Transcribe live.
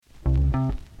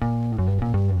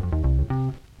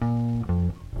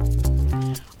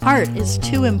Art is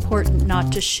too important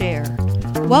not to share.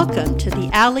 Welcome to the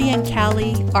Allie and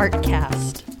Callie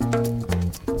Artcast.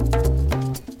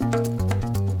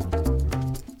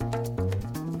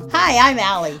 Hi, I'm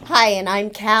Allie. Hi, and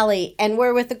I'm Callie, and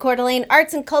we're with the Coeur d'Alene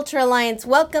Arts and Culture Alliance.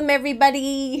 Welcome,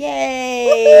 everybody. Yay!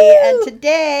 Woo-hoo! And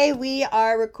today we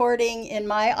are recording in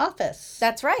my office.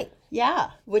 That's right. Yeah,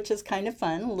 which is kind of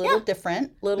fun, a little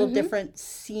different, different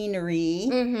scenery,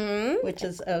 which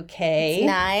is okay. It's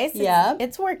nice. Yeah.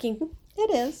 It's working.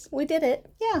 It is. We did it.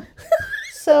 Yeah.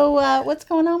 So what's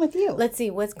going on with you? Let's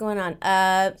see, what's going on?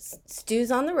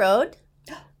 Stu's on the road,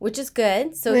 which is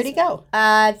good. So where'd he go?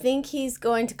 I think he's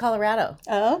going to Colorado.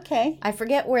 Oh, okay. I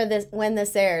forget when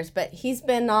this airs, but he's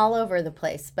been all over the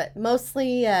place, but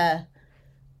mostly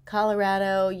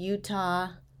Colorado,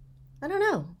 Utah. I don't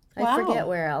know. Wow. I forget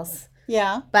where else.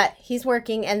 Yeah. But he's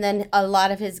working, and then a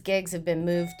lot of his gigs have been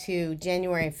moved to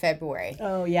January and February.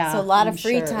 Oh, yeah. So a lot of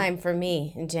free time for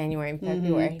me in January and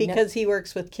February. Because he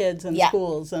works with kids in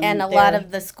schools. And a lot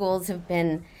of the schools have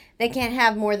been, they can't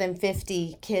have more than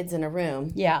 50 kids in a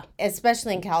room. Yeah.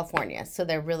 Especially in California. So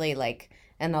they're really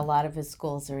and a lot of his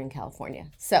schools are in California.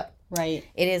 So right.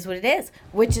 It is what it is,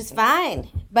 which is fine.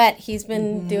 But he's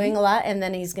been doing a lot, and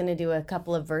then he's going to do a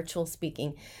couple of virtual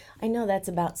speaking. I know that's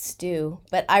about Stu,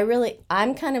 but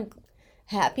I'm kind of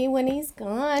happy when he's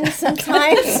gone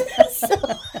sometimes.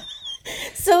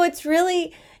 So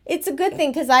it's a good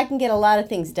thing because I can get a lot of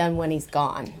things done when he's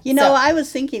gone. You know, I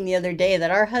was thinking the other day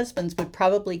that our husbands would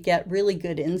probably get really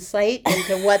good insight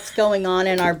into what's going on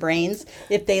in our brains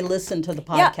if they listen to the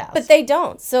podcast. Yeah, but they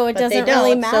don't, so it doesn't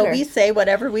really matter. So we say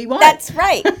whatever we want. That's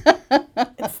right.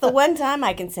 It's the one time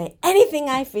I can say anything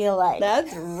I feel like.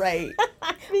 That's right.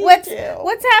 What's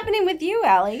happening with you,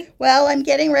 Allie? Well, I'm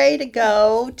getting ready to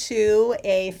go to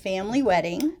a family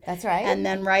wedding. That's right. And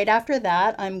then right after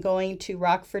that, I'm going to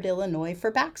Rockford, Illinois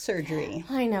for back surgery.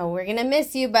 I know, we're going to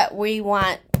miss you, but we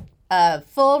want a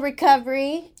full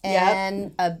recovery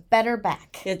and a better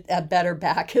back. A better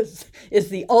back is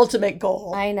the ultimate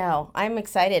goal. I know. I'm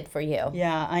excited for you.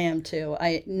 Yeah, I am too.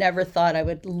 I never thought I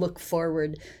would look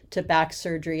forward to back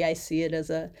surgery. I see it as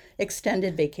a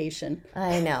extended vacation.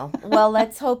 I know. Well,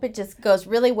 let's hope it just goes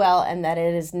really well and that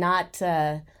it is not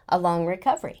a long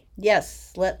recovery.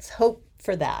 Yes, let's hope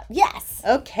for that. Yes.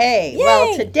 Okay. Yay!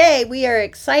 Well, today we are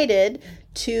excited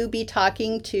to be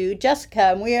talking to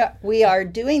Jessica. We are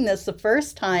doing this the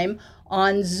first time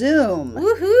on Zoom.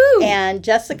 Woohoo! And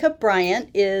Jessica Bryant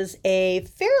is a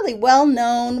fairly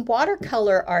well-known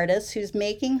watercolor artist who's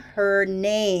making her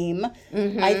name,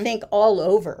 I think, all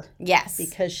over. Yes.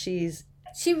 Because she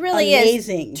really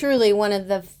amazing. Is truly one of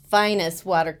the finest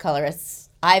watercolorists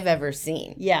I've ever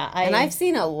seen. Yeah. I've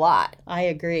seen a lot. I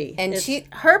agree. And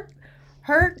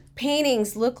her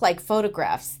paintings look like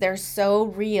photographs. They're so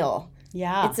real.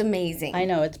 Yeah. It's amazing. I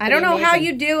know. It's I don't know amazing. how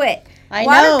you do it. I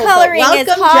know, but welcome, is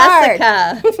hard.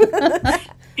 Jessica.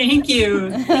 Thank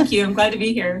you. I'm glad to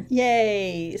be here.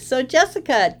 Yay. So,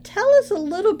 Jessica, tell us a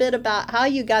little bit about how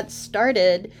you got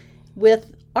started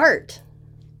with art.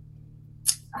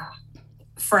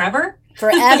 Forever?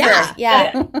 Forever. Yeah.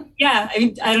 Yeah.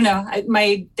 I don't know.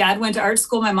 My dad went to art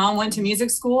school. My mom went to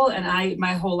music school. And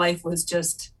my whole life was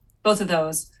just both of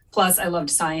those. Plus, I loved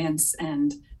science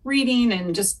and reading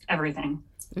and just everything.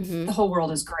 The whole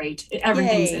world is great.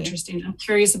 Everything's interesting. I'm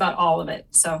curious about all of it.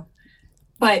 So,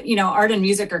 but art and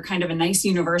music are kind of a nice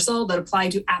universal that apply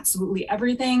to absolutely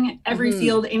everything, every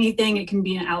field, anything. It can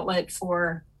be an outlet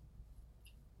for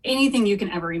anything you can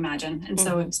ever imagine. And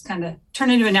so it's kind of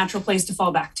turned into a natural place to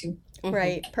fall back to.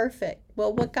 Right. Perfect.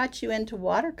 Well, what got you into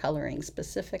watercoloring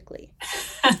specifically?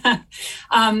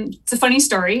 It's a funny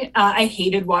story. I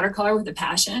hated watercolor with a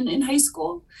passion in high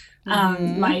school.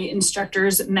 My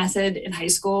instructor's method in high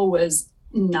school was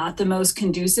not the most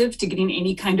conducive to getting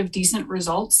any kind of decent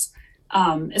results.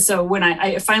 So when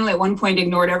I finally at one point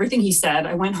ignored everything he said,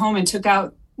 I went home and took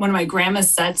out one of my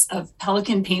grandma's sets of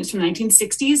Pelican paints from the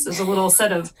 1960s. It was a little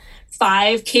set of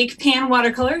 5 cake pan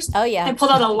watercolors. Oh, yeah. I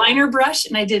pulled out a liner brush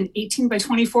and I did an 18 by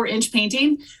 24 inch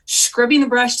painting, scrubbing the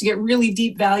brush to get really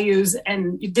deep values.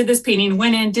 And did this painting,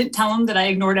 went in, didn't tell him that I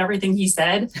ignored everything he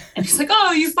said. And he's like,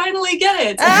 oh, you finally get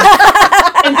it.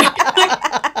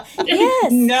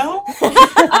 Yes. No.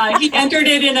 He entered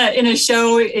it in a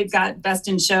show. It got Best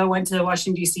in Show, went to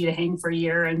Washington, D.C. to hang for a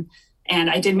year. And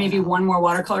I did maybe one more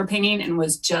watercolor painting and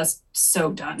was just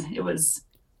so done.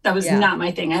 That was not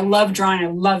my thing. I love drawing. I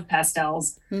love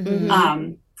pastels.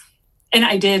 And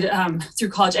I did, through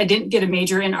college, I didn't get a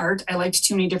major in art. I liked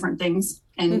too many different things.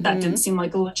 And that didn't seem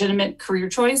like a legitimate career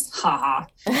choice. Ha ha.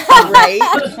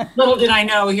 Right. Little did I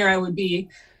know here I would be.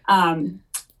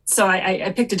 So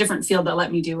I picked a different field that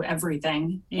let me do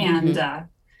everything. And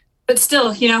but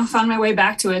still, found my way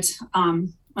back to it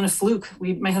on a fluke.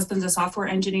 My husband's a software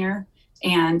engineer,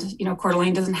 and Coeur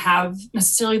d'Alene doesn't have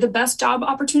necessarily the best job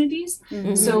opportunities.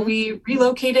 Mm-hmm. So we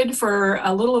relocated for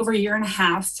a little over a year and a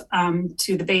half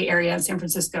to the Bay Area of San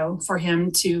Francisco for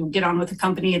him to get on with the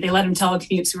company. They let him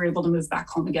telecommute, so we were able to move back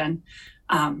home again.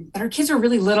 But our kids were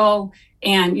really little,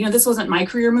 and this wasn't my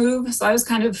career move, so I was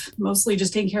kind of mostly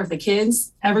just taking care of the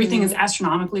kids. Everything is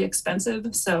astronomically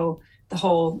expensive, so the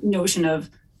whole notion of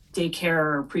daycare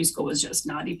or preschool was just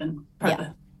not even part of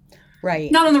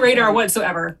not on the radar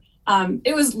whatsoever.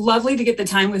 It was lovely to get the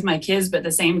time with my kids, but at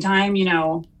the same time,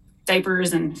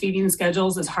 diapers and feeding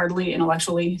schedules is hardly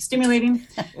intellectually stimulating.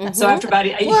 Mm-hmm. So after about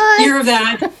a year of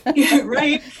that,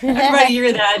 right? After about a year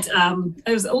of that,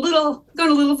 I was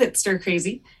going a little bit stir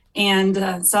crazy,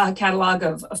 and saw a catalog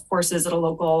of courses at a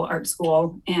local art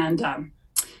school. And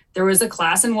there was a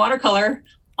class in watercolor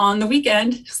on the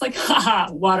weekend. Just like,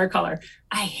 haha, watercolor.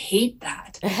 I hate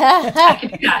that. I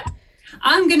can do that.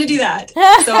 I'm going to do that.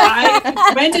 So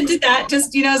I went and did that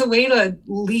just, as a way to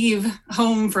leave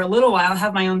home for a little while,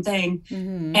 have my own thing.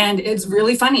 Mm-hmm. And it's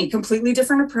really funny, completely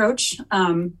different approach.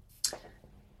 I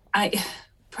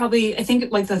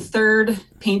think like the third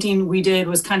painting we did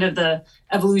was kind of the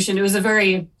evolution. It was a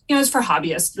very, it was for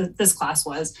hobbyists, this class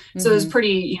was. Mm-hmm. So it was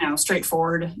pretty,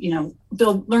 straightforward,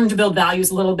 learn to build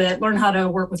values a little bit, learn how to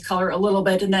work with color a little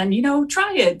bit, and then,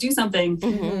 try it, do something.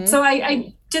 Mm-hmm. So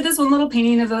I did this one little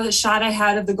painting of a shot I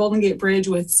had of the Golden Gate Bridge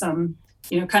with some,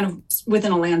 kind of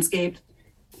within a landscape.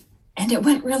 And it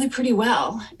went really pretty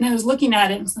well. And I was looking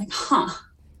at it and was like,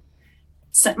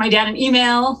 sent my dad an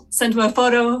email, sent him a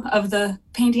photo of the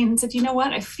painting and said, you know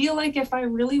what? I feel like if I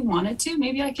really wanted to,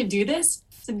 maybe I could do this.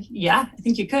 I said, yeah, I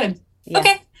think you could. Yeah.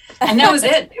 Okay. And that was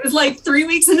it. It was like 3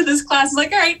 weeks into this class. I was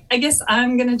like, all right, I guess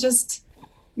I'm going to just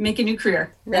make a new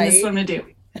career. Right. And this is what I'm going to do.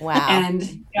 Wow.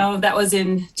 And, that was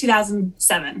in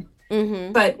 2007.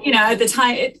 Mm-hmm. But, at the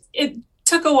time, it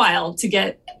took a while to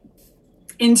get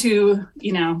into,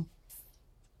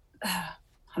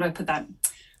 how do I put that?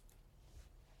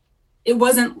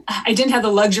 I didn't have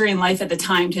the luxury in life at the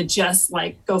time to just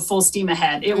like go full steam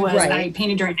ahead. It was, I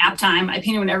painted during nap time. I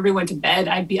painted when everybody went to bed.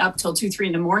 I'd be up till 2, 3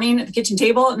 in the morning at the kitchen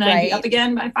table, and then I'd be up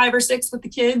again by 5 or 6 with the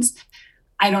kids.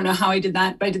 I don't know how I did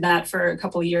that, but I did that for a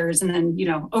couple of years. And then,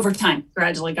 over time,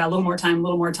 gradually got a little more time,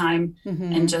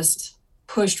 mm-hmm. and just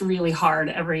pushed really hard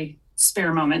every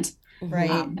spare moment.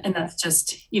 Right. And that's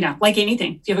just, like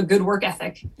anything, if you have a good work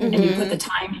ethic mm-hmm. and you put the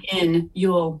time in, you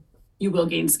will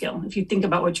gain skill if you think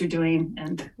about what you're doing.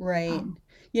 And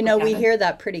we hear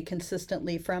that pretty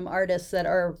consistently from artists that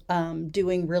are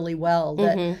doing really well,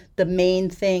 that mm-hmm. the main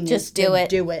thing just is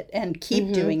do it and keep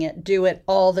mm-hmm. doing it, do it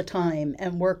all the time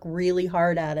and work really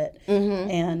hard at it.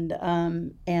 Mm-hmm.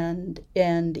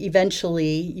 And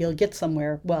eventually you'll get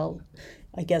somewhere. Well,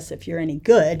 I guess if you're any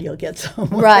good, you'll get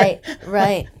somewhere.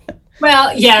 Right.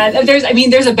 Well, yeah,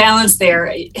 there's a balance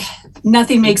there.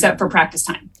 Nothing makes up for practice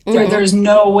time. Mm-hmm. There's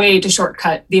no way to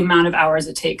shortcut the amount of hours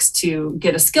it takes to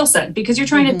get a skill set, because you're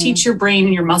trying mm-hmm. to teach your brain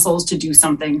and your muscles to do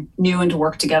something new and to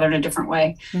work together in a different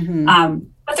way. Mm-hmm.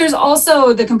 But there's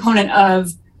also the component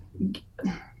of,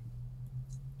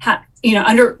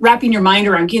 wrapping your mind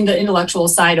around getting the intellectual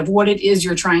side of what it is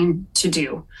you're trying to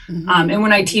do. Mm-hmm. And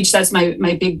when I teach, that's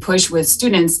my big push with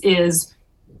students is,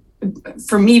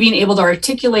 for me, being able to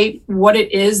articulate what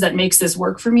it is that makes this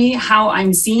work for me, how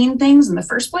I'm seeing things in the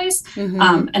first place,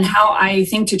 mm-hmm. And how I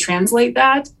think to translate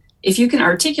that. If you can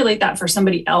articulate that for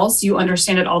somebody else, you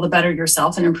understand it all the better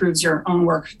yourself and improves your own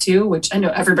work too, which I know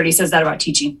everybody says that about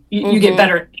teaching. You mm-hmm. get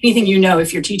better at anything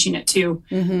if you're teaching it too.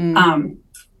 Mm-hmm.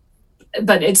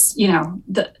 But it's,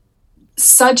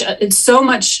 it's so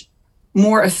much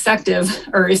more effective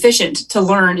or efficient to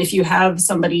learn if you have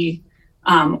somebody.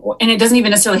 And it doesn't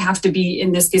even necessarily have to be,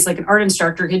 in this case, like an art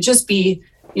instructor. It could just be,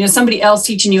 somebody else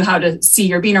teaching you how to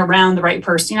see or being around the right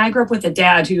person. I grew up with a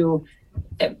dad who,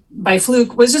 by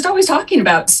fluke, was just always talking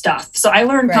about stuff. So I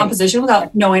learned composition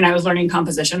without knowing I was learning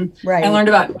composition. Right. I learned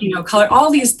about, color, all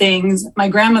these things. My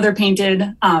grandmother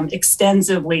painted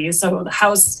extensively. So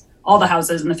all the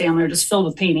houses in the family are just filled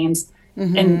with paintings.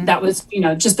 Mm-hmm. And that was,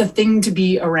 just the thing to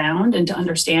be around and to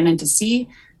understand and to see.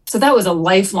 So that was a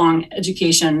lifelong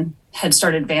education Head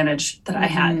Start advantage that I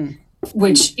had,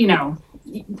 which,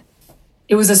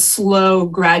 it was a slow,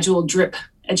 gradual drip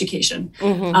education.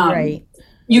 Mm-hmm.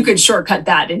 You could shortcut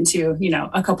that into,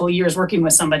 a couple of years working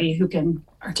with somebody who can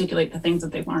articulate the things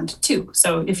that they've learned too.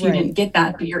 So if you didn't get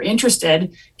that, but you're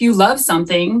interested, if you love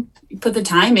something, you put the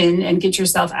time in and get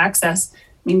yourself access. I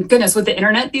mean, goodness, with the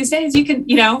internet these days, you can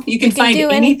find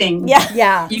anything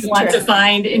you want to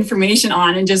find information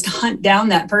on and just hunt down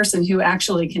that person who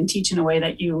actually can teach in a way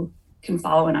that you can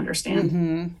follow and understand.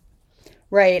 Mm-hmm.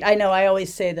 Right. I know. I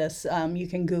always say this. You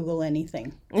can Google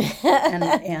anything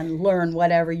and learn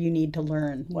whatever you need to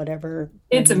learn, whatever.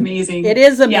 It's amazing. It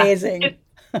is amazing. Yeah.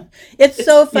 It's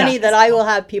so funny that I will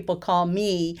have people call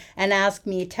me and ask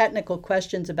me technical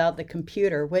questions about the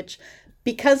computer, which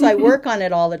because I work on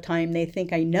it all the time, they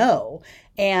think I know.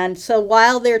 And so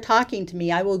while they're talking to me,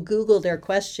 I will Google their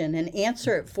question and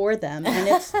answer it for them.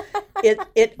 And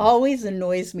it always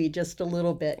annoys me just a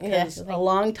little bit because a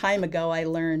long time ago I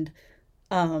learned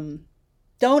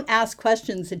don't ask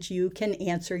questions that you can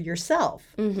answer yourself.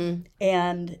 Mm-hmm.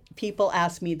 And people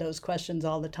ask me those questions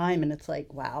all the time. And it's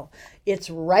like, wow, it's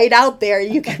right out there.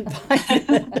 You can find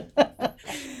it.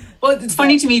 Well, it's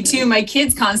funny to me too. My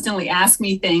kids constantly ask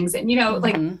me things, and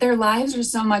like their lives are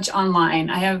so much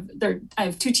online. I have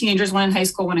two teenagers, one in high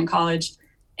school, one in college,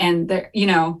 and they're,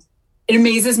 it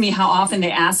amazes me how often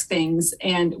they ask things.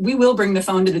 And we will bring the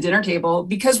phone to the dinner table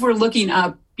because we're looking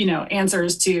up,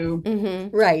 answers to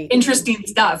interesting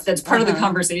stuff that's part of the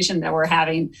conversation that we're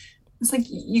having. It's like,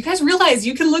 you guys realize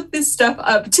you can look this stuff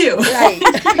up too. Right.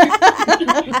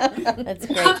 That's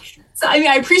great. So,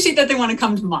 I appreciate that they want to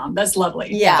come to Mom. That's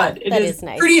lovely. Yeah, but it is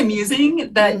nice. Pretty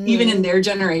amusing that even in their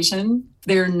generation,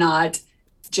 they're not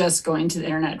just going to the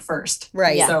internet first.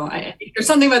 Right. Yeah. So there's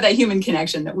something about that human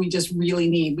connection that we just really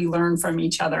need. We learn from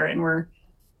each other, and we're,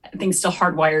 I think, still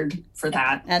hardwired for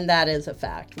that. And that is a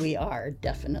fact. We are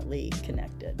definitely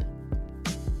connected.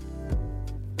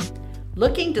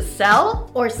 Looking to sell?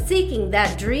 Or seeking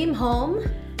that dream home?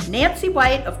 Nancy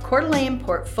White of Coeur d'Alene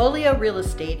Portfolio Real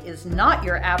Estate is not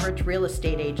your average real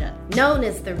estate agent. Known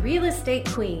as the real estate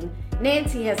queen,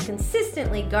 Nancy has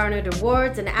consistently garnered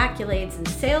awards and accolades in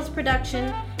sales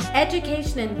production,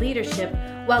 education, and leadership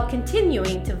while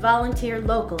continuing to volunteer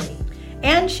locally.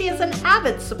 And she is an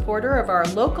avid supporter of our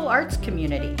local arts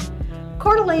community.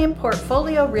 Coeur d'Alene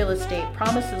Portfolio Real Estate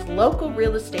promises local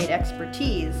real estate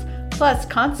expertise plus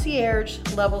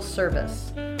concierge-level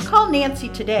service. Call Nancy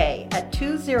today at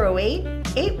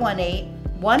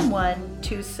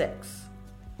 208-818-1126.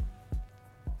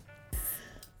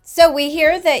 So we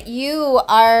hear that you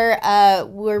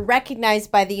were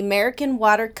recognized by the American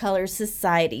Watercolor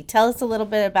Society. Tell us a little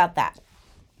bit about that.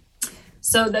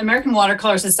 So the American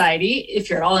Watercolor Society, if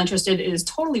you're at all interested, is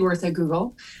totally worth a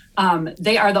Google.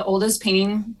 They are the oldest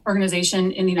painting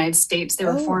organization in the United States. They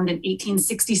were formed in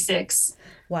 1866.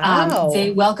 Wow.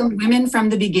 They welcomed women from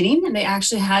the beginning, and they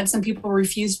actually had some people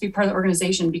refuse to be part of the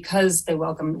organization because they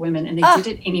welcomed women, and they did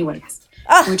it anyways,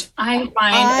 which I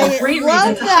find a great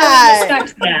reason to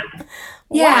respect them.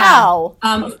 Yeah. Wow.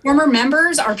 Former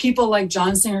members are people like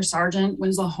John Singer Sargent,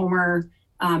 Winslow Homer,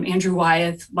 Andrew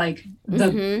Wyeth, like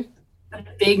the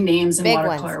big names in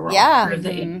watercolor world for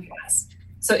the US.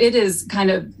 So it is kind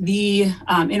of the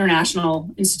international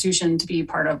institution to be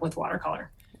part of with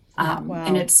watercolor.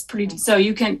 And it's pretty, so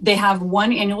they have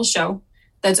one annual show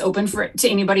that's open to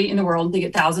anybody in the world. They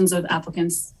get thousands of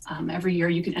applicants every year.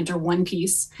 You can enter one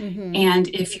piece. And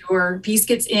if your piece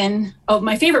gets in,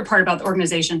 my favorite part about the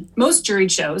organization, most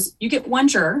juried shows, you get one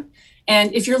juror.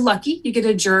 And if you're lucky, you get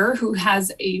a juror who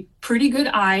has a pretty good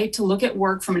eye to look at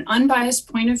work from an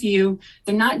unbiased point of view.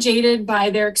 They're not jaded by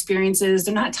their experiences.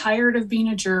 They're not tired of being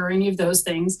a juror, any of those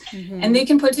things. And they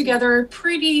can put together a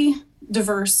pretty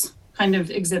diverse kind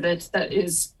of exhibit that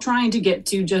is trying to get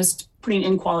to just putting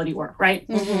in quality work, right?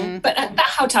 But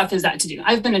how tough is that to do?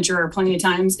 I've been a juror plenty of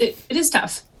times. It is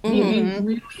tough. You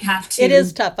really have to. It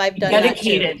is tough. I've done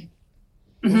dedicated.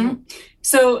 That too.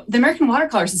 So the American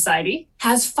Watercolor Society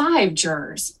has 5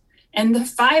 jurors, and the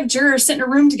 5 jurors sit in a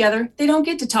room together. They don't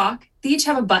get to talk. They each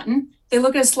have a button. They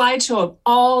look at a slideshow of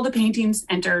all the paintings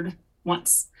entered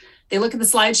once. They look at the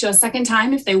slideshow a second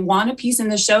time. If they want a piece in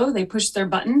the show, they push their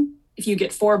button. If you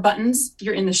get 4 buttons,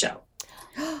 you're in the show.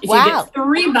 If you get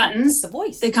 3 buttons,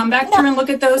 they come back through and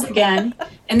look at those again.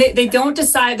 And they don't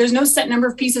decide. There's no set number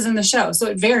of pieces in the show. So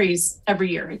it varies every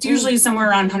year. It's usually somewhere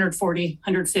around 140,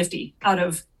 150 out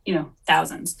of,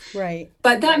 thousands. Right.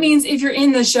 But that means if you're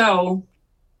in the show,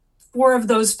 4 of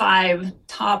those 5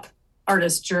 top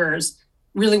artist jurors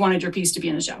really wanted your piece to be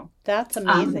in the show. That's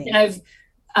amazing. And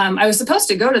I was supposed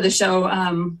to go to the show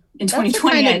in 2020. That's the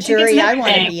kind of jury I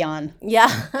want to be on.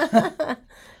 Yeah.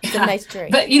 It's a nice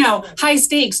jury. But, high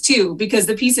stakes too, because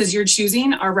the pieces you're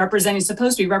choosing are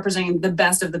supposed to be representing the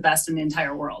best of the best in the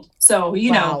entire world. So,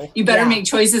 you better make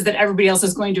choices that everybody else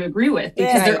is going to agree with,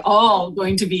 because they're all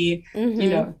going to be,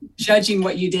 judging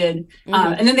what you did.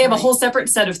 And then they have a whole separate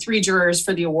set of 3 jurors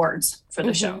for the awards for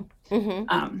the show.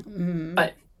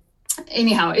 But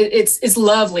anyhow, it's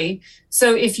lovely.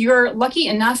 So if you're lucky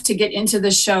enough to get into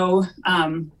the show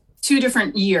 2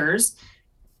 different years,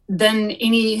 then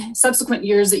any subsequent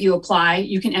years that you apply,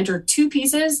 you can enter 2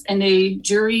 pieces, and a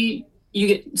jury, you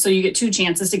get 2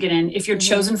 chances to get in. If you're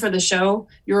chosen for the show,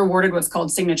 you're awarded what's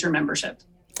called signature membership,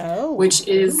 which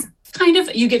is kind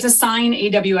of, you get to sign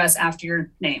AWS after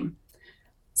your name.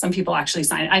 Some people actually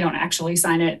sign it. I don't actually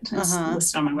sign it. It's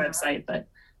listed on my website, but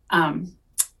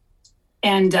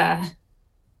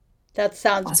that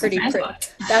sounds pretty.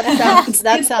 That sounds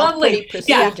pretty prestigious.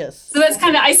 Yeah. So that's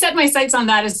kind of, I set my sights on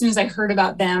that as soon as I heard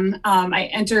about them. I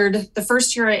entered, the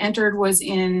first year I entered was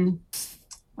in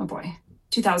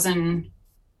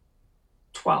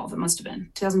 2012. It must have been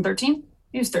 2013.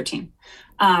 It was 13.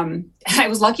 I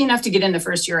was lucky enough to get in the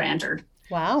first year I entered.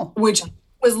 Wow. Which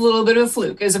was a little bit of a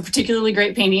fluke. It was a particularly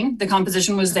great painting. The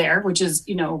composition was there, which is,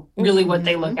 really what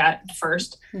they look at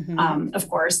first. Of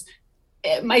course.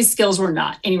 My skills were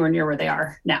not anywhere near where they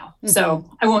are now. So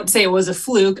I won't say it was a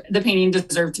fluke. The painting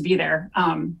deserved to be there.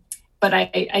 But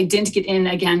I didn't get in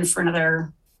again for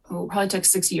another, probably took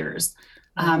 6 years.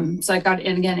 So I got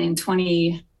in again in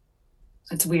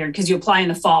it's weird because you apply in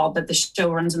the fall, but the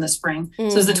show runs in the spring. So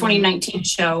it was the 2019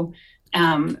 show,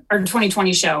 or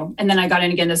 2020 show. And then I got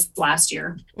in again this last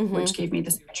year, which gave me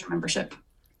the signature membership.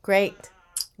 Great.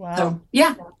 Wow. So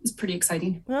yeah, it was pretty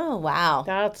exciting. Oh, wow.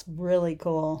 That's really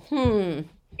cool.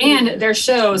 And their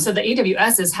show, so the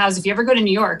AWS has, if you ever go to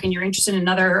New York and you're interested in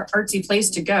another artsy place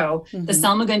to go, the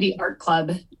Salmagundi Art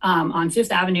Club on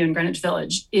Fifth Avenue in Greenwich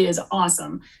Village is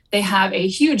awesome. They have a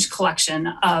huge collection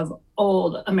of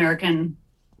old American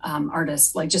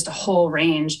artists, like just a whole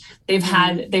range. They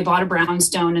bought a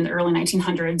brownstone in the early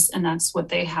 1900s, and that's what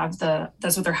they have.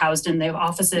 That's what they're housed in. They have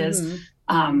offices.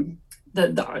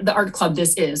 The art club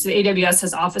this is. The AWS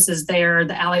has offices there.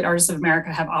 The Allied Artists of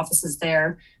America have offices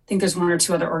there. I think there's 1 or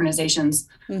 2 other organizations.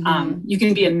 You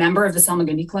can be a member of the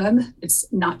Salmagundi Club. It's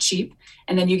not cheap.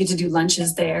 And then you get to do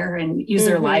lunches there and use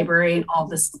their library and all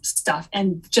this stuff.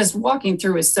 And just walking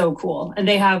through is so cool. And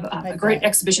they have a great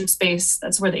exhibition space.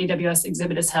 That's where the AWS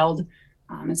exhibit is held.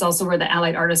 It's also where the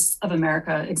Allied Artists of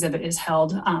America exhibit is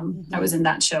held. I was in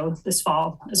that show this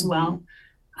fall as well.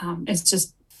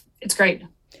 It's great.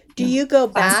 Do you go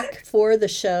back for the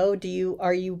show?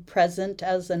 Are you present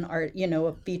as an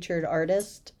a featured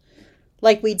artist,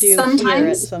 like we do here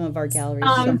at some of our galleries?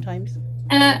 Sometimes.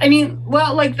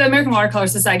 Like the American Watercolor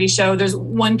Society show, there's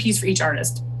 1 piece for each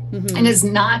artist, and it's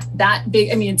not that big.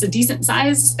 It's a decent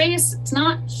sized space. It's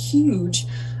not huge.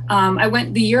 I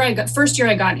went first year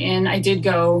I got in. I did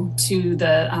go to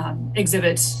the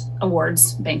exhibit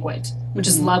awards banquet, which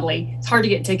is lovely. It's hard to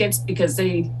get tickets because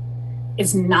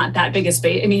it's not that big a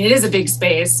space. It is a big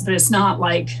space, but it's not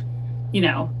like,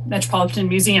 Metropolitan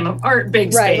Museum of Art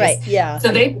big space. Right, yeah.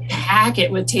 So they pack it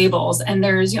with tables, and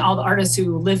there's all the artists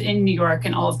who live in New York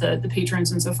and all of the patrons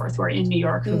and so forth who are in New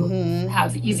York who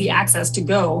have easy access to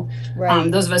go. Right.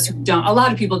 Those of us who don't, a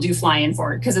lot of people do fly in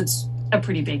for it because it's a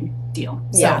pretty big deal.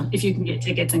 So if you can get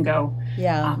tickets and go.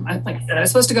 Yeah. Like I said, I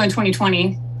was supposed to go in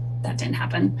 2020. That didn't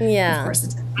happen. Yeah. Of course,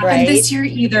 it didn't happen this year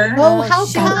either. Oh, how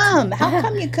come? How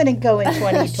come you couldn't go in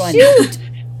 2020? Shoot.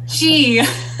 Gee. Yeah.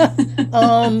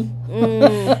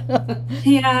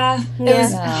 It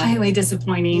was highly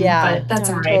disappointing. Yeah. But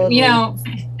that's all right. Totally.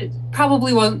 It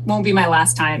probably won't be my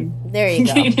last time. There you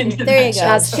go. There you go.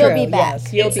 That's She'll be back.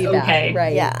 Yes, you'll be back. Okay.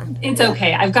 Right. Yeah. It's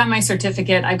okay. I've got my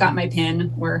certificate. I've got my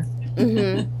pin.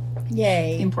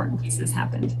 Yay. Important pieces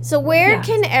happened. So where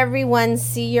can everyone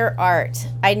see your art?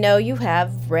 I know you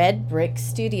have Red Brick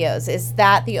Studios. Is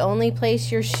that the only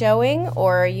place you're showing,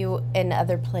 or are you in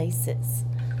other places?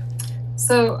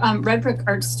 So Red Brick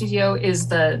Art Studio is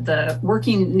the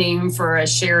working name for a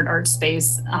shared art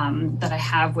space that I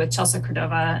have with Chelsea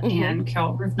Cordova and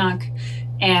Carol Ruvnak.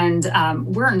 And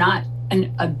we're not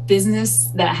a business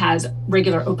that has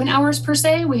regular open hours per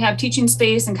se. We have teaching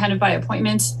space and kind of by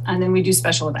appointment, and then we do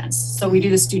special events. So we do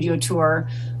the studio tour.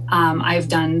 I've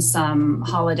done some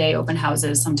holiday open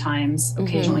houses sometimes,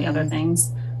 occasionally other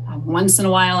things. Once in a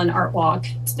while an art walk.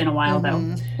 It's been a while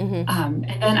though. And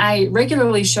then I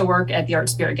regularly show work at the Art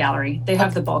Spirit Gallery. They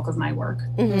have the bulk of my work.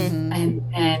 And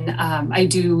I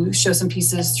do show some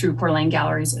pieces through Coeur d'Alene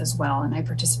Galleries as well. And I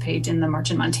participate in the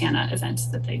March in Montana events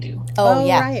that they do. Oh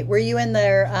yeah. Right. Were you in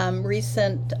their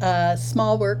recent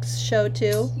Small Works show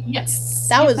too? Yes.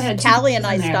 That was, Callie and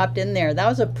I stopped in there. That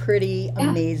was a pretty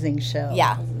amazing show.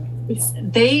 Yeah.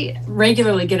 They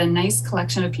regularly get a nice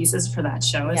collection of pieces for that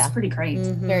show. It's pretty great.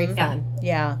 Very fun.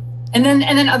 Yeah. And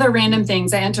then other random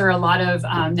things. I enter a lot of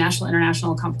national,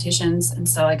 international competitions. And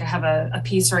so like I have a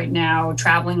piece right now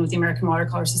traveling with the American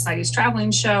Watercolor Society's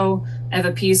traveling show. I have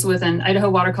a piece with an Idaho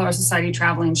Watercolor Society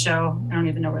traveling show. I don't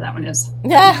even know where that one is.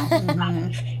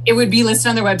 It would be listed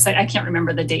on their website. I can't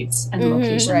remember the dates and the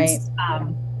locations. Right.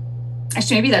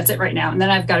 actually, maybe that's it right now. And then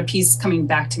I've got a piece coming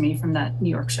back to me from that New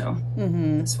York show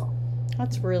this fall.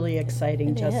 That's really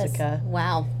exciting, Jessica.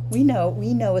 Wow. We know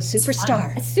a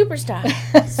superstar. A superstar.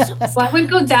 Well, I wouldn't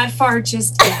go that far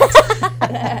just yet.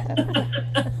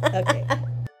 Okay.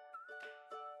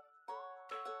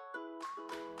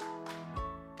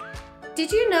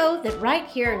 Did you know that right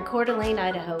here in Coeur d'Alene,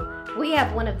 Idaho, we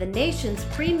have one of the nation's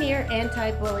premier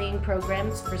anti-bullying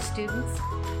programs for students?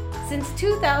 Since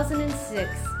 2006,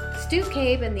 Stu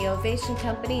Cabe and the Ovation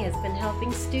Company has been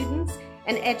helping students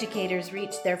and educators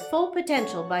reach their full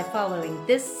potential by following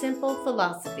this simple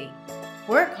philosophy: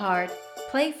 work hard,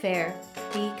 play fair,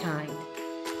 be kind.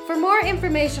 For more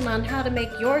information on how to make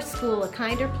your school a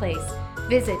kinder place,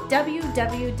 visit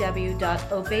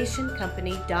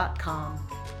www.ovationcompany.com.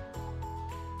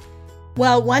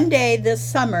 Well, one day this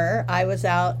summer, I was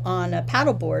out on a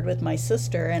paddleboard with my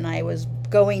sister, and I was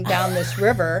going down this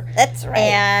river. That's right.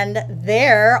 And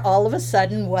there, all of a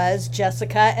sudden, was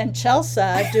Jessica and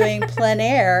Chelsea doing plein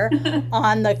air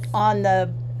on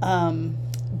the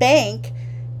bank,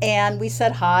 and we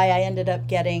said hi. I ended up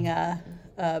getting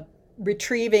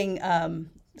retrieving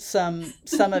some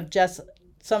of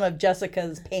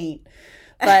Jessica's paint.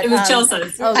 But, it was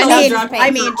Chelsea's.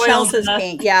 I mean Chelsea's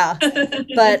paint, yeah.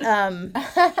 But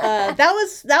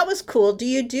that was cool. Do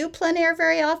you do plein air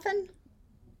very often?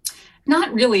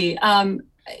 Not really.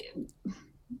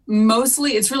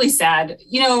 Mostly, it's really sad.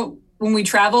 You know, when we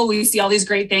travel, we see all these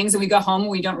great things, and we go home and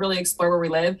we don't really explore where we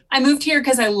live. I moved here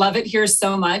because I love it here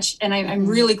so much, and I'm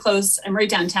really close. I'm right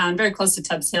downtown, very close to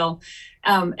Tubbs Hill,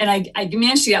 and I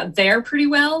managed to get out there pretty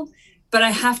well. But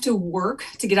I have to work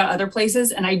to get out other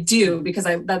places, and I do because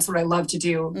that's what I love to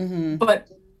do. Mm-hmm. But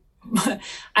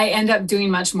I end up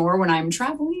doing much more when I'm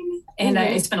traveling, and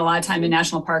I spend a lot of time in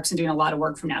national parks and doing a lot of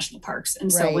work from national parks. And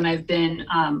so when I've been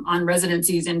on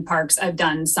residencies in parks, I've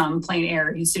done some plein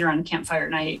air. You sit around a campfire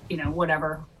at night,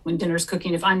 whatever, when dinner's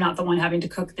cooking, if I'm not the one having to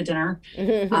cook the dinner,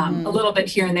 a little bit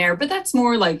here and there. But that's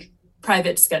more like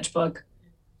private sketchbook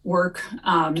work,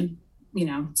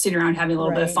 sitting around having a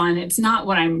little bit of fun. It's not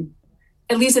what I'm,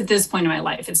 at least at this point in my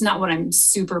life, it's not what I'm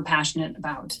super passionate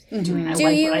about doing. I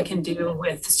like what I can do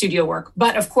with studio work.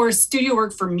 But of course, studio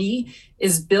work for me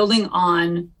is building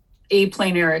on a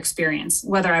plein air experience.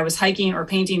 Whether I was hiking or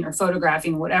painting or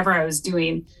photographing, whatever I was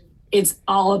doing, it's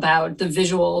all about the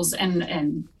visuals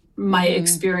and my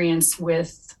experience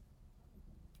with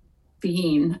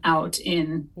being out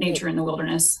in nature in the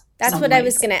wilderness. That's what I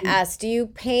was going to ask. Do you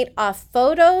paint off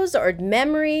photos or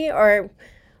memory, or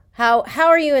how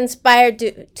are you inspired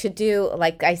to do,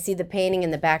 like I see the painting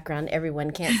in the background, everyone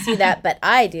can't see that, but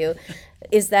I do.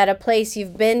 Is that a place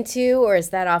you've been to, or is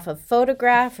that off a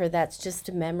photograph, or that's just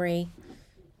a memory?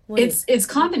 It's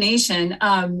combination.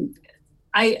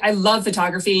 I love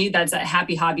photography. That's a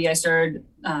happy hobby. I started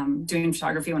doing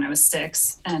photography when I was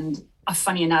 6, and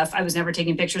funny enough, I was never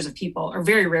taking pictures of people, or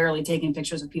very rarely taking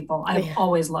pictures of people. I've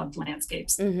always loved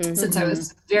landscapes since I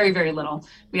was very, very little.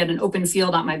 We had an open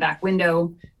field out my back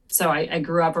window. So I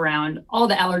grew up around all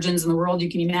the allergens in the world you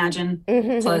can imagine,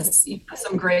 plus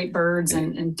some great birds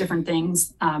and different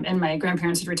things. And my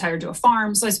grandparents had retired to a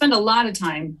farm. So I spent a lot of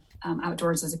time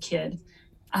outdoors as a kid.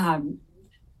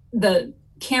 The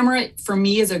camera for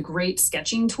me is a great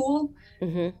sketching tool,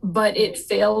 but it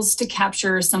fails to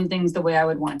capture some things the way I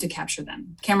would want to capture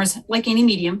them. Cameras, like any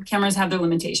medium, cameras have their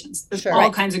limitations. There's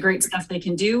all kinds of great stuff they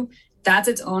can do. That's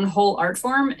its own whole art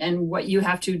form. And what you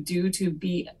have to do to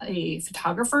be a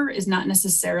photographer is not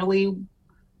necessarily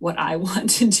what I want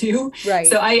to do. Right.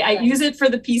 So I use it for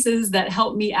the pieces that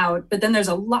help me out. But then there's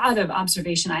a lot of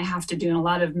observation I have to do, and a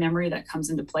lot of memory that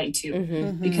comes into play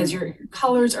too, because your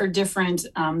colors are different.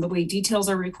 The way details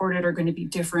are recorded are going to be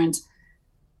different.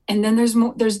 And then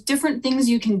there's different things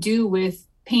you can do with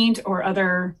paint or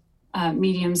other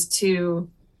mediums to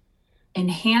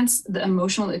enhance the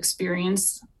emotional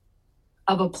experience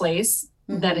of a place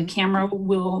that a camera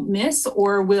will miss,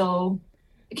 or the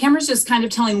camera's just kind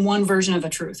of telling one version of a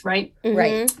truth, right?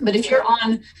 Right. But if you're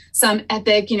on some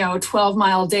epic,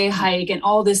 12-mile day hike and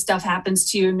all this stuff happens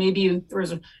to you, and maybe there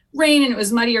was rain and it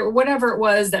was muddy or whatever it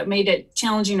was that made it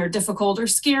challenging or difficult or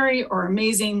scary or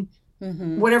amazing,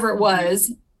 whatever it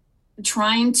was,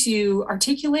 trying to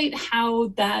articulate how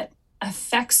that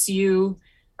affects you,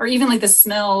 or even like the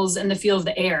smells and the feel of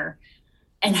the air.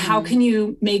 And how can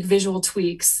you make visual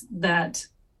tweaks that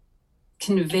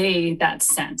convey that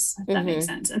sense, if that makes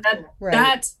sense? And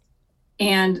that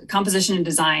and composition and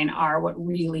design are what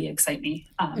really excite me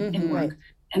in work.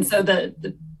 And so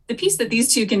the the piece that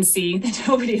these two can see, that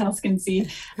nobody else can see,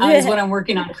 is what I'm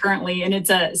working on currently. And it's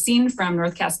a scene from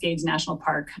North Cascades National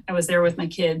Park. I was there with my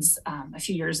kids a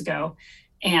few years ago,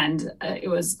 and it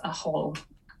was a whole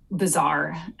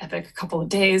bizarre, epic couple of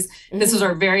days. This was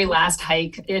our very last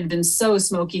hike. It had been so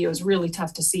smoky. It was really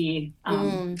tough to see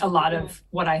a lot of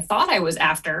what I thought I was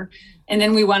after. And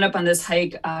then we went up on this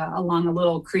hike along a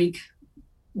little creek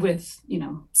with,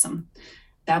 some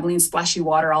babbling splashy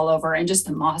water all over, and just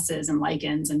the mosses and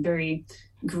lichens, and very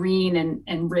green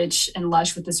and rich and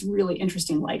lush, with this really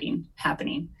interesting lighting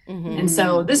happening. And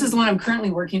so this is the one I'm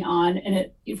currently working on, and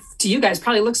it, to you guys,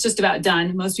 probably looks just about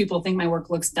done. Most people think my work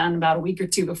looks done about a week or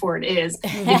two before it is,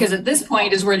 because at this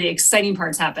point is where the exciting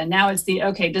parts happen. Now it's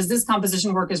okay, does this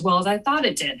composition work as well as I thought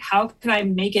it did? How could I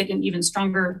make it an even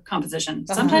stronger composition?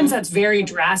 Sometimes that's very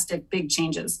drastic, big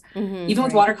changes. Even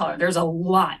with watercolor, there's a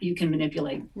lot you can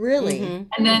manipulate. Really?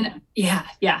 And then,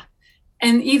 yeah.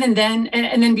 And even then,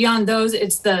 and then beyond those,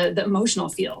 it's the emotional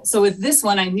feel. So with this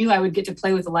one, I knew I would get to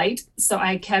play with light. So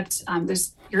I kept,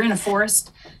 you're in a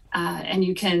forest, and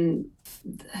you can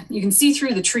see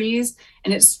through the trees.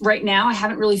 And it's right now, I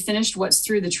haven't really finished what's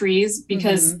through the trees,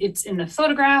 because it's in the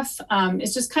photograph.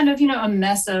 It's just kind of, a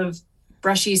mess of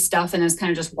brushy stuff, and it's kind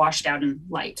of just washed out in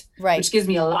light, which gives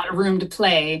me a lot of room to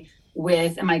play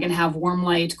with. Am I going to have warm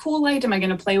light, cool light? Am I going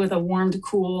to play with a warm to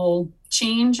cool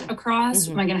change across?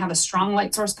 Am I going to have a strong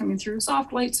light source coming through,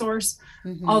 soft light source,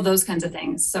 all those kinds of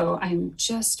things. So I'm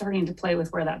just starting to play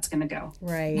with where that's going to go.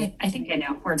 Right. I think I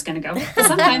know where it's going to go. But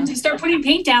sometimes you start putting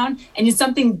paint down and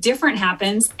something different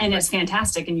happens, and it's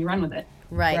fantastic, and you run with it.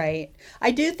 Right.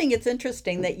 I do think it's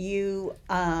interesting that you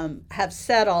have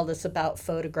said all this about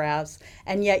photographs,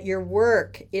 and yet your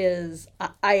work is,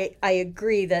 I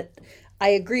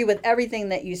agree with everything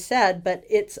that you said, but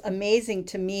it's amazing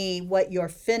to me what your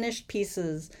finished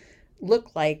pieces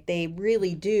look like. They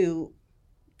really do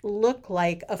look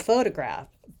like a photograph,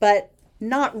 but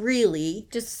not really.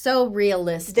 Just so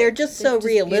realistic. They're just so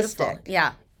realistic. Beautiful.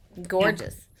 Yeah,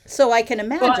 gorgeous. So I can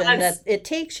imagine that it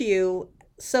takes you,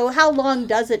 so how long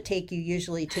does it take you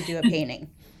usually to do a painting?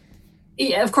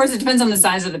 Yeah, of course, it depends on the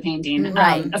size of the painting.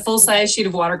 Right. A full-size sheet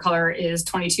of watercolor is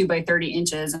 22 by 30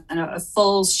 inches, and a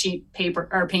full sheet paper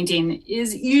or painting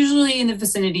is usually in the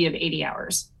vicinity of 80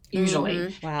 hours,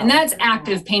 usually. Wow. And that's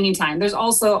active painting time. There's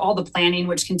also all the planning,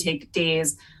 which can take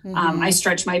days. I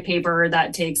stretch my paper.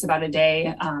 That takes about a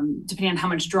day, depending on how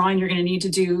much drawing you're going to need to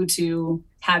do to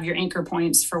have your anchor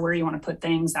points for where you want to put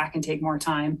things. That can take more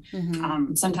time.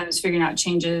 Sometimes figuring out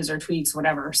changes or tweaks,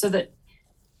 whatever, so that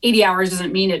 80 hours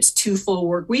doesn't mean it's 2 full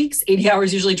work weeks. 80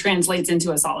 hours usually translates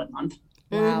into a solid month.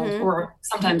 Wow. Or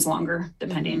sometimes longer,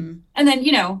 depending. And then,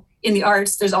 in the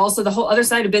arts, there's also the whole other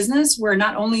side of business, where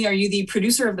not only are you the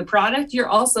producer of the product, you're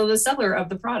also the seller of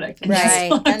the product. And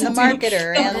right. And the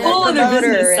marketer and the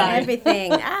promoter and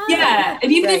everything. Yeah.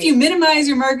 And even if you minimize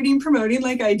your marketing promoting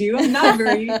like I do, I'm not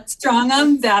very strong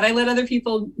on that. I let other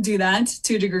people do that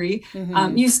to a degree.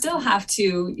 You still have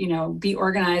to, be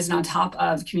organized and on top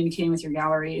of communicating with your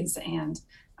galleries and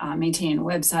maintaining a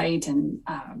website, and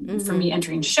for me,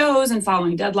 entering shows and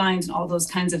following deadlines and all those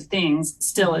kinds of things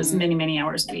still is many, many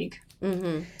hours a week.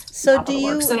 So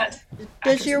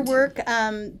does your work,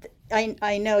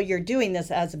 I know you're doing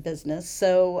this as a business,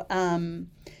 so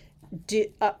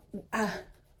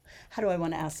how do I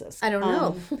want to ask this? I don't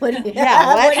know.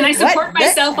 Can I support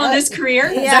myself on this career?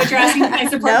 Is that what you're asking? Can I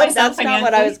support myself that's not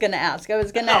what I was going to ask. I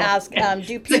was going to ask,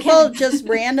 do people just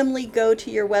randomly go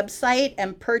to your website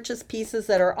and purchase pieces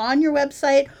that are on your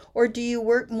website, or do you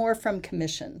work more from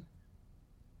commission?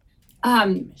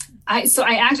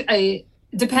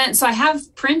 Depends. So I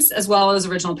have prints as well as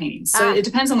original paintings. So it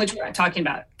depends on which we're talking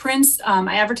about. Prints,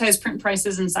 I advertise print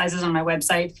prices and sizes on my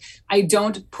website. I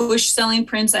don't push selling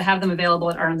prints. I have them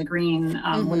available at Art on the Green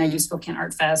when I do Spokane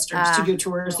Art Fest or studio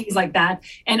tours, things like that.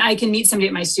 And I can meet somebody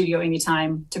at my studio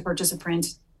anytime to purchase a print.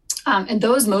 And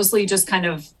those mostly just kind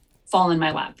of fall in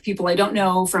my lap. People I don't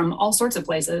know from all sorts of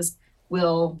places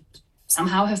will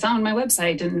somehow have found my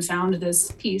website and found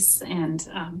this piece and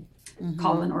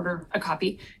call and order a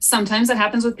copy. Sometimes that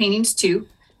happens with paintings too,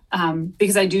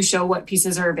 because I do show what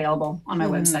pieces are available on my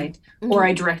website, or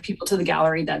I direct people to the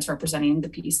gallery that's representing the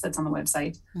piece that's on the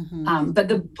website. But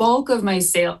the bulk of my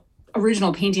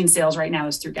original painting sales right now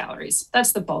is through galleries.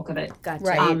 That's the bulk of it. Gotcha.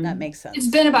 Right, that makes sense. It's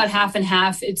been about half and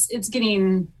half. It's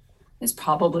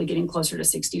probably getting closer to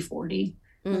 60-40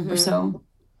 or so.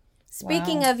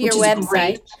 Speaking of your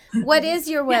website, what is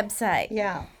your website?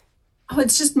 Yeah. Oh,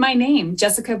 it's just my name,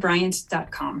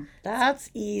 jessicabryant.com. That's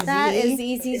easy. That is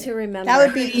easy to remember. That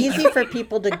would be easy for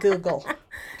people to Google.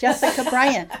 Jessica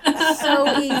Bryant.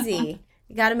 So easy.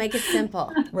 You got to make it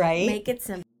simple. Right. Make it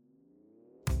simple.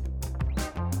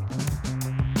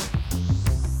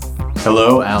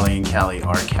 Hello, Allie and Callie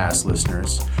Artcast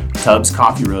listeners. Tubbs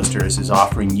Coffee Roasters is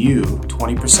offering you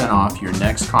 20% off your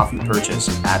next coffee purchase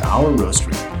at our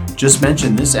roastery. Just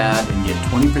mention this ad and get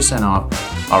 20%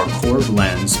 off our core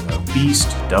blends of Beast,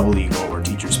 Double Eagle, or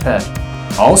Teacher's Pet.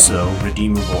 Also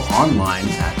redeemable online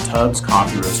at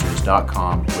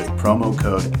tubbscoffeeroasters.com with promo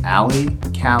code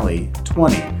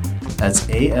AllieCallie20. That's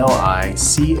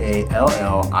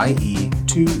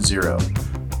ALICALLIE20.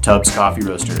 Tubbs Coffee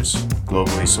Roasters,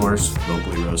 globally sourced,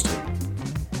 locally roasted.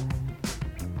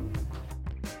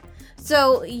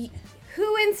 So,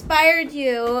 who inspired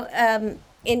you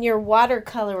in your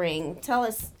watercoloring? Tell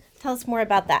us more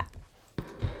about that.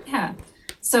 Yeah.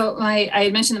 So I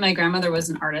had mentioned that my grandmother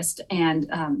was an artist, and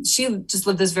she just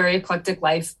lived this very eclectic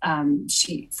life.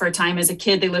 She, for a time as a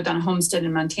kid, they lived on a homestead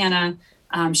in Montana.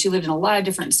 She lived in a lot of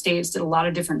different states, did a lot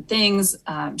of different things.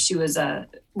 She was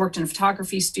worked in a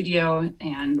photography studio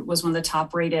and was one of the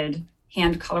top rated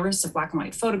hand colorists of black and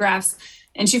white photographs.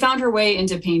 And she found her way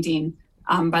into painting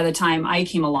by the time I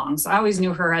came along. So I always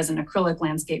knew her as an acrylic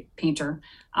landscape painter,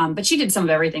 but she did some of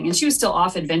everything, and she was still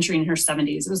off adventuring in her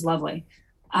 70s. It was lovely.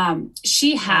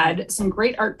 She had some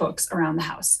great art books around the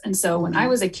house. And so when I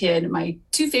was a kid, my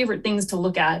two favorite things to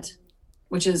look at,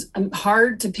 which is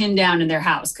hard to pin down in their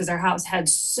house because their house had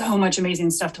so much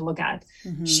amazing stuff to look at.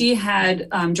 Mm-hmm. She had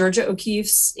Georgia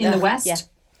O'Keeffe's In the West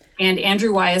and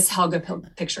Andrew Wyeth's Helga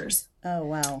pictures. Oh,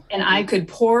 wow. And I could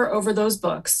pore over those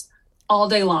books all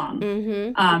day long.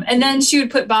 Mm-hmm. And then she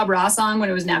would put Bob Ross on when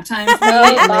it was nap time for me.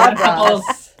 And Bob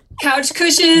Ross. Couch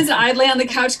cushions. I'd lay on the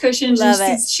couch cushions.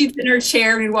 She'd sit in her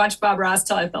chair and we'd watch Bob Ross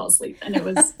till I fell asleep. And it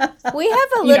was we have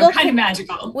a little kind of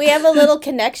magical. We have a little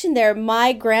connection there.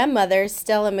 My grandmother,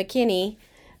 Stella McKinney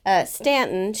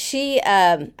Stanton, she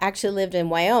actually lived in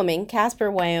Wyoming,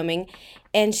 Casper, Wyoming,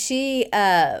 and she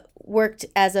worked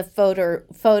as a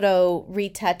photo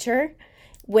retoucher.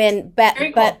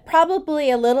 But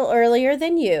probably a little earlier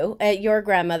than your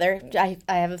grandmother, I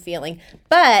have a feeling.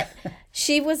 But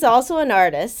she was also an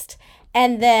artist.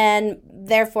 And then,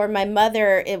 therefore, my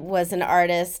mother was an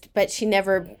artist, but she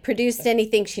never produced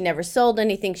anything. She never sold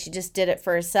anything. She just did it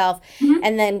for herself. Mm-hmm.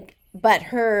 And then, but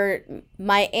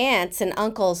my aunts and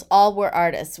uncles all were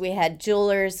artists. We had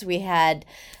jewelers. We had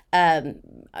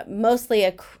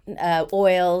mostly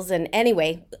oils. And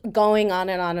anyway, going on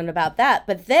and about that.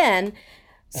 But then...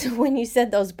 So when you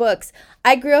said those books,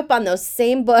 I grew up on those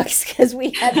same books because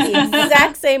we had the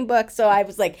exact same books. So I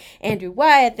was like Andrew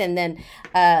Wyeth and then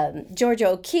Georgia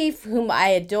O'Keeffe, whom I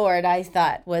adored, I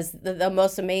thought was the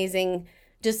most amazing.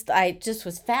 I just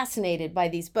was fascinated by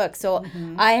these books. So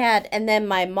and then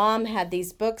my mom had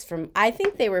these books I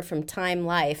think they were from Time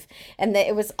Life. And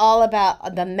it was all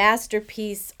about the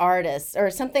masterpiece artists or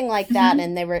something like that.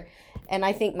 And and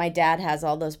I think my dad has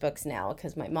all those books now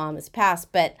because my mom has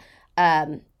passed. But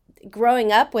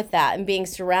growing up with that and being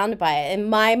surrounded by it, and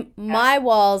my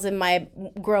walls in my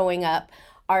growing up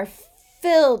are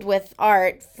filled with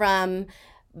art from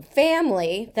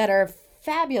family that are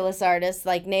fabulous artists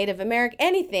like Native American,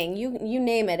 anything, you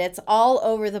name it, it's all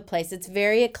over the place. It's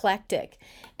very eclectic.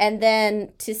 And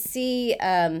then to see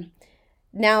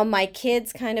now my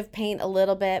kids kind of paint a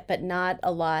little bit but not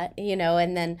a lot,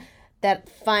 and then that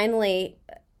finally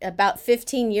about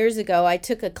 15 years ago, I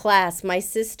took a class. My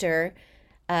sister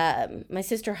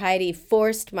Heidi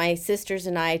forced my sisters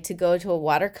and I to go to a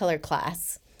watercolor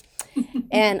class.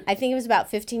 And I think it was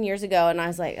about 15 years ago. And I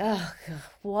was like, oh, God,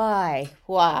 why?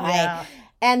 Yeah.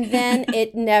 And then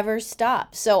it never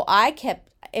stopped. So I kept,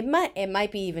 it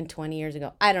might be even 20 years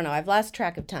ago. I don't know. I've lost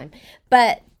track of time.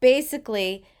 But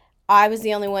basically, I was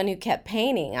the only one who kept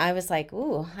painting. I was like,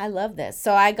 ooh, I love this.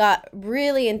 So I got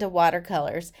really into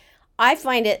watercolors. I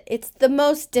find it's the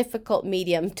most difficult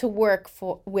medium to work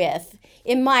with,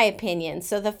 in my opinion.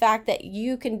 So the fact that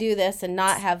you can do this and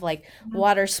not have like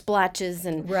water splotches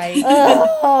and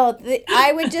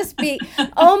I would just be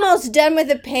almost done with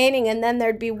the painting, and then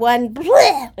there'd be one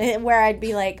where I'd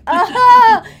be like,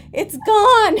 it's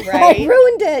gone. Right. I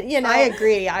ruined it. I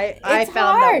agree. I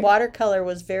found that watercolor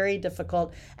was very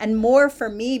difficult, and more for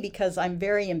me because I'm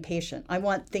very impatient. I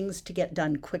want things to get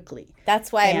done quickly.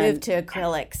 That's why I moved to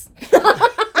acrylics.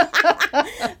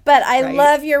 But I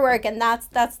love your work, and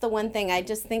that's the one thing. I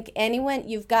just think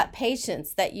you've got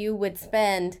patience that you would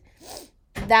spend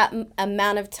that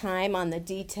amount of time on the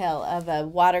detail of a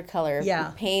watercolor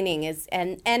painting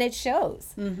and it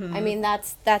shows. Mm-hmm. I mean,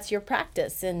 that's your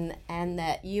practice, and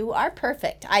that you are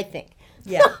perfect, I think.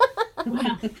 Yeah.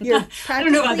 You're I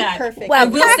don't know about that. Perfect. Well, I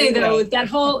will say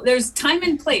though, there's time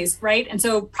and place, right? And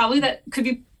so probably that could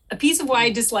be a piece of why I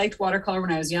disliked watercolor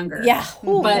when I was younger. Yeah.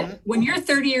 But when you're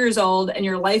 30 years old and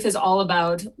your life is all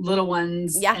about little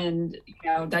ones and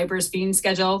diapers, feeding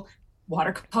schedule,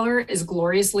 watercolor is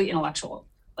gloriously intellectual.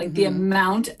 Like the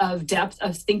amount of depth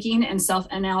of thinking and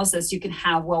self-analysis you can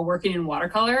have while working in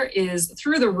watercolor is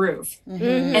through the roof.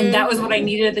 And that was what I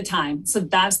needed at the time. So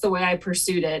that's the way I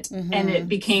pursued it. And it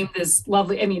became this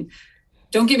lovely, I mean,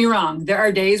 don't get me wrong. There are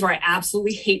days where I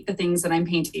absolutely hate the things that I'm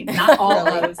painting. Not all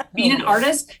of being an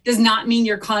artist does not mean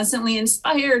you're constantly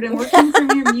inspired and working from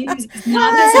your muse. It's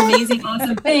not this amazing,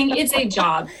 awesome thing. It's a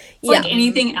job. It's like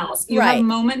anything else. You have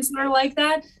moments that are like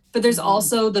that, but there's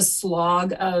also the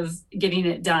slog of getting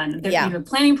it done. The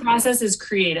planning process is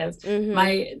creative.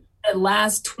 The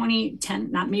last 10,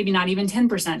 not even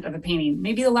 10% of a painting,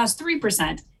 maybe the last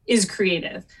 3% is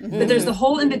creative. But there's the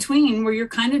whole in between where you're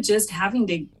kind of just having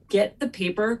to get the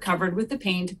paper covered with the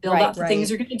paint, build out the things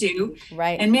you're going to do.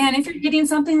 And man, if you're getting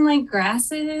something like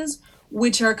grasses,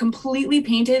 which are completely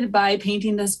painted by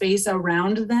painting the space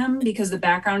around them because the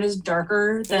background is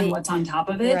darker than what's on top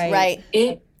of it.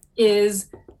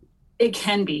 It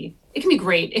can be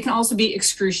great. It can also be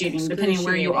excruciating depending on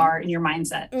where you are in your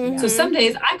mindset. So some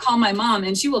days I call my mom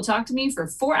and she will talk to me for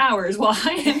 4 hours while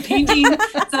I am painting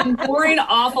some boring,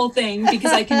 awful thing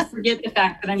because I can forget the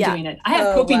fact that I'm doing it. I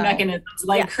have coping mechanisms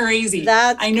like crazy.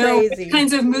 I know what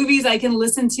kinds of movies I can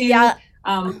listen to.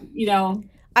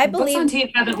 I believe books on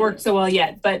tape haven't worked so well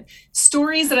yet, but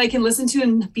stories that I can listen to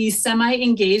and be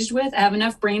semi-engaged with. I have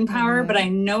enough brain power, but I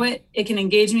know it can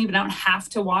engage me, but I don't have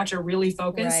to watch or really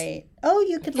focus. Oh,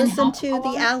 you could listen to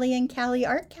the Allie and Callie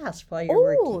Artcast while you're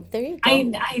working. Oh, there you go.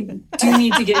 I do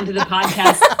need to get into the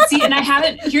podcast. See,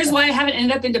 and here's why I haven't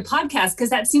ended up into podcasts, because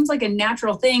that seems like a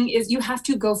natural thing is you have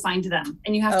to go find them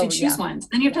and you have to choose ones.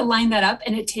 Then you have to line that up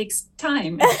and it takes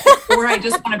time. Or I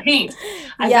just want to paint.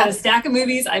 I've got a stack of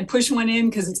movies. I push one in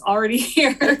because it's already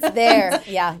here. It's there.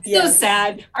 So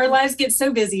sad. Our lives get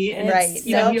so busy and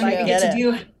you don't even get to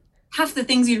do half the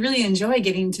things you'd really enjoy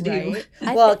getting to do.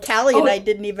 Well, Callie and I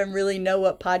didn't even really know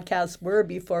what podcasts were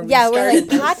before we started.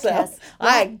 We're like, podcasts. So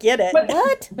I get it.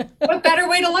 What better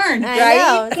way to learn? I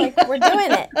know. It's like, we're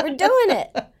doing it. We're doing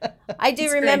it. I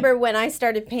do remember when I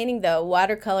started painting, though,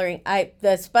 watercoloring,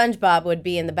 the SpongeBob would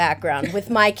be in the background with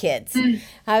my kids.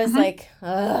 I was like,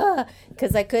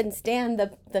 because I couldn't stand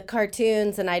the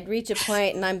cartoons, and I'd reach a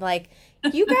point, and I'm like,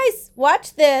 you guys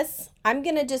watch this. I'm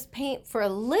going to just paint for a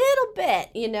little bit,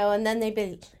 and then they'd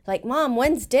be like, Mom,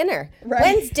 when's dinner?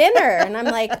 When's dinner? And I'm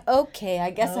like, okay, I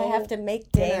guess I have to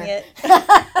make dinner. Dang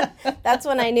it. That's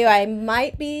when I knew I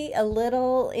might be a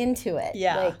little into it.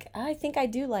 Like, I think I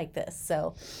do like this.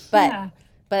 So,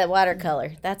 but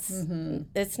watercolor, that's,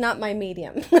 it's not my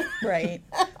medium.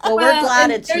 Well, we're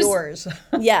glad it's yours.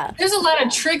 There's a lot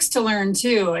of tricks to learn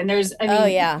too. And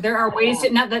there are ways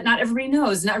that not everybody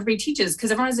knows, not everybody teaches,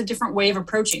 because everyone has a different way of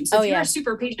approaching. So if you're a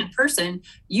super patient person,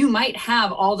 you might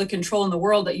have all the control in the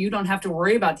world that you don't have to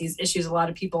worry about these issues. A lot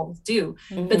of people do,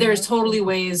 but there's totally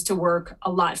ways to work a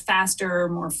lot faster,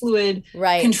 more fluid,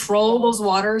 control those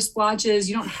water splotches.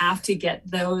 You don't have to get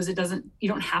those. You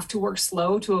don't have to work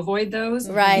slow to avoid those.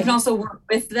 You can also work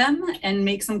with them and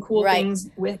make some cool things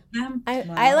with them.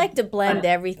 I like to blend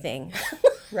everything.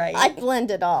 I blend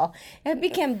it all. It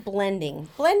became blending.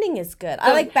 Blending is good.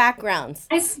 I like backgrounds.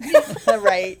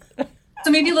 So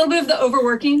maybe a little bit of the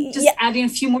overworking, just adding a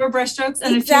few more brush strokes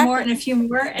and a few more and a few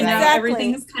more. And now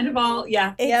everything's kind of all,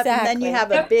 And then you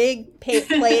have a big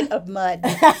plate of mud.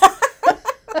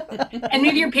 And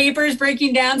maybe your paper is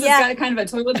breaking down, so it's got kind of a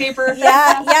toilet paper.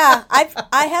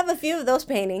 I have a few of those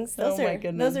paintings. Those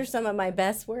are some of my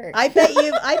best work. I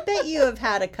bet you have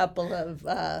had a couple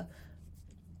of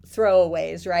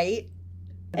throwaways, right?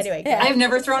 Anyway, I've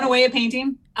never thrown away a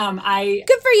painting. Good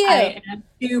for you. I am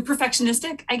too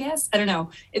perfectionistic, I guess. I don't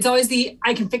know. It's always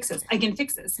I can fix this. I can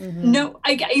fix this. No,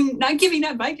 I'm not giving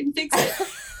up. I can fix it.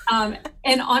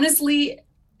 And honestly,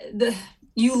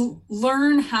 you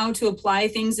learn how to apply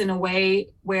things in a way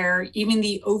where even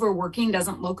the overworking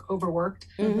doesn't look overworked.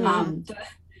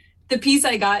 The piece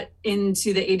I got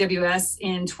into the AWS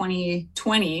in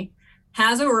 2020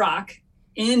 has a rock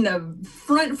in the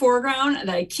front foreground that,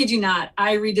 I kid you not,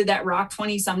 I redid that rock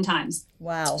 20 sometimes.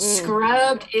 Wow.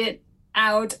 Scrubbed it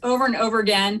out over and over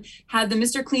again, had the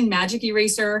Mr. Clean Magic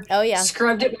Eraser.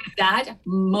 Scrubbed it with that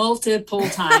multiple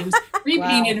times.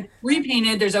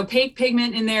 Repainted. There's opaque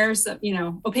pigment in there, so,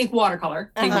 opaque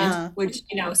watercolor pigment, which,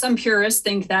 some purists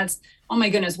think that's, oh my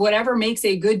goodness, whatever makes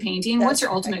a good painting. What's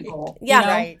your ultimate goal?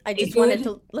 I just want it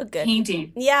to look good.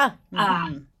 Painting.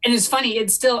 And it's funny,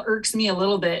 it still irks me a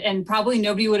little bit, and probably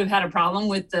nobody would have had a problem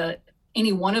with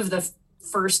any one of the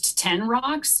first 10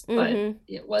 rocks, but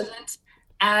it wasn't.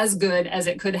 as good as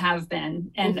it could have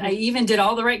been. And I even did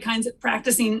all the right kinds of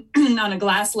practicing on a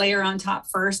glass layer on top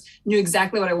first, knew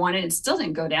exactly what I wanted. It still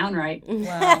didn't go down right.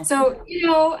 Wow. So,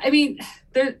 I mean,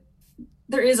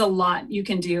 there is a lot you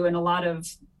can do and a lot of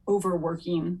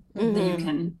overworking that you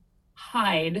can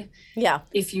hide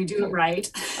if you do it right.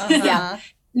 Yeah.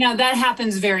 Now that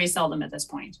happens very seldom at this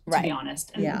point, to be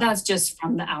honest. And Yeah. that's just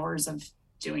from the hours of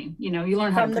doing, you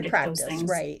learn how From to the predict practice, those things.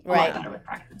 right. A lot better with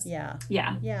practice. Yeah.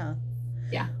 Yeah. Yeah.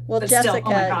 Yeah. Well, But Jessica, still,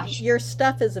 oh my gosh. your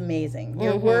stuff is amazing.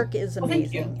 Your work is Well,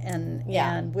 thank you. amazing,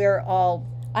 and we're all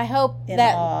I hope in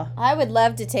that awe. I would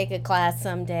love to take a class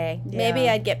someday. Maybe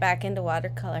Yeah. I'd get back into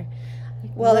watercolor.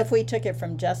 Well, if we took it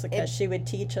from Jessica, she would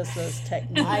teach us those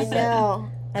techniques. I know.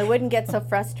 I wouldn't get so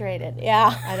frustrated.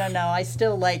 Yeah. I don't know. I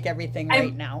still like everything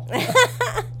right now.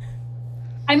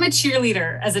 I'm a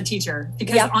cheerleader as a teacher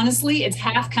because honestly, it's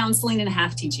half counseling and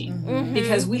half teaching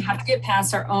because we have to get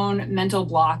past our own mental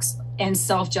blocks and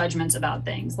self-judgments about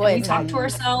things. And we talk to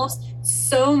ourselves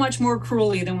so much more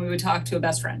cruelly than we would talk to a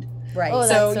best friend. Right. Oh,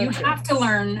 So that's you true. have to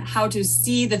learn how to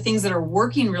see the things that are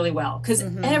working really well because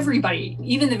everybody,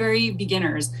 even the very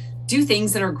beginners, do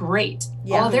things that are great.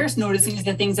 Yeah. All they're noticing is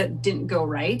the things that didn't go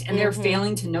right, and they're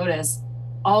failing to notice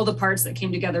all the parts that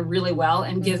came together really well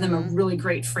and give them a really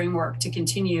great framework to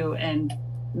continue and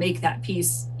make that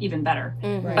piece even better.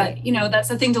 But that's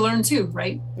the thing to learn too,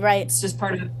 right? Right. It's just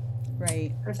part of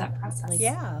that process.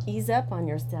 Yeah. Ease up on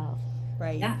yourself.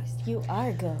 Right. Yeah. You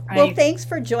are good. Right. Well, thanks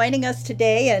for joining us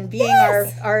today and being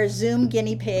our Zoom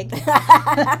guinea pig. It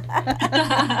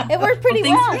worked pretty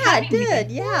well. Yeah, it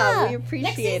did. Yeah, we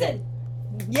appreciate it.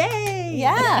 Yay!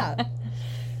 Yeah.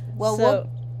 Well, So,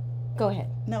 go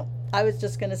ahead. no, I was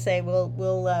just going to say we'll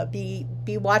be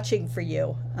watching for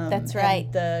you. That's right.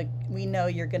 And we know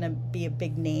you're going to be a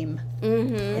big name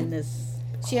in this.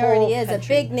 She whole already is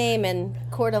country. a big name in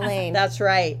Coeur d'Alene. That's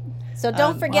right. So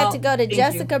don't forget to go to thank you.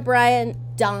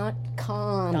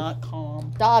 jessicabryant.com.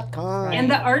 .com. And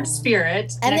the Art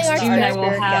Spirit. And the next Art June, Spirit I will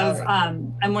have. Gallery.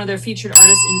 I'm one of their featured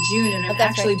artists in June, and I'm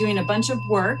that's actually right. doing a bunch of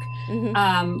work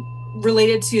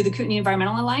related to the Kootenai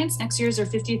Environmental Alliance. Next year is their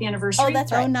 50th anniversary. Oh,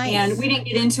 that's right. Oh, nice. And we didn't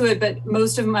get into it, but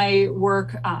most of my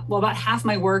work, about half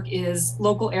my work is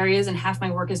local areas, and half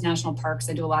my work is national parks.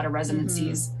 I do a lot of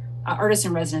residencies, artist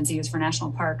in residencies for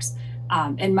national parks.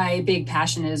 And my big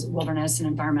passion is wilderness and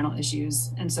environmental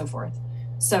issues and so forth.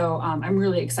 So I'm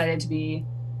really excited to be,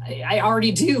 I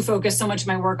already do focus so much of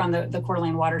my work on the Coeur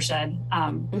d'Alene watershed,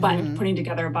 but putting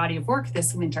together a body of work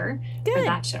this winter for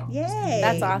that show. Yay!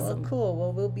 That's awesome. Well, cool.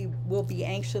 Well, we'll be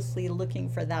anxiously looking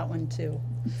for that one too.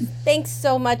 Thanks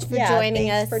so much for joining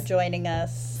us. Thanks for joining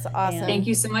us. It's awesome. And Thank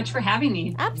you so much for having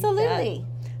me. Absolutely.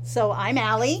 So I'm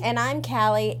Allie. And I'm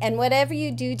Callie. And whatever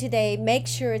you do today, make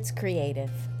sure it's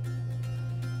creative.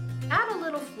 Add a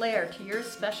little flair to your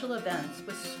special events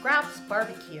with Scraps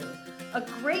Barbecue, a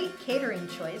great catering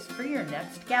choice for your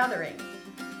next gathering.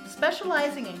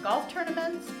 Specializing in golf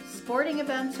tournaments, sporting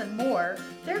events, and more,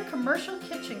 their commercial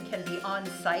kitchen can be on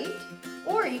site,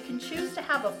 or you can choose to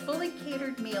have a fully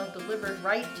catered meal delivered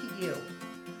right to you.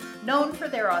 Known for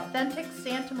their authentic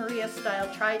Santa Maria style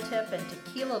tri-tip and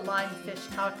tequila lime fish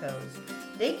tacos,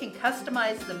 they can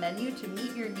customize the menu to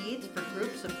meet your needs for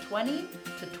groups of 20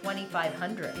 to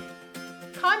 2,500.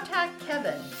 Contact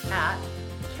Kevin at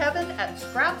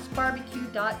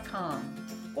kevin@scrapsbarbecue.com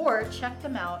or check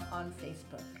them out on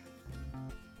Facebook.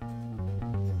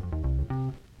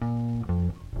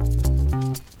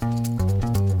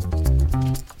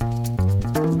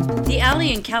 The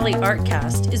Allie and Callie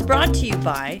Artcast is brought to you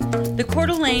by the Coeur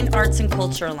d'Alene Arts and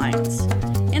Culture Alliance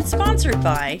and sponsored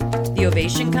by the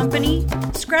Ovation Company,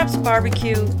 Scraps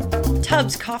Barbecue,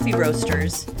 Tubbs Coffee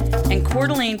Roasters, and Coeur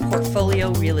d'Alene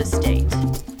Portfolio Real Estate.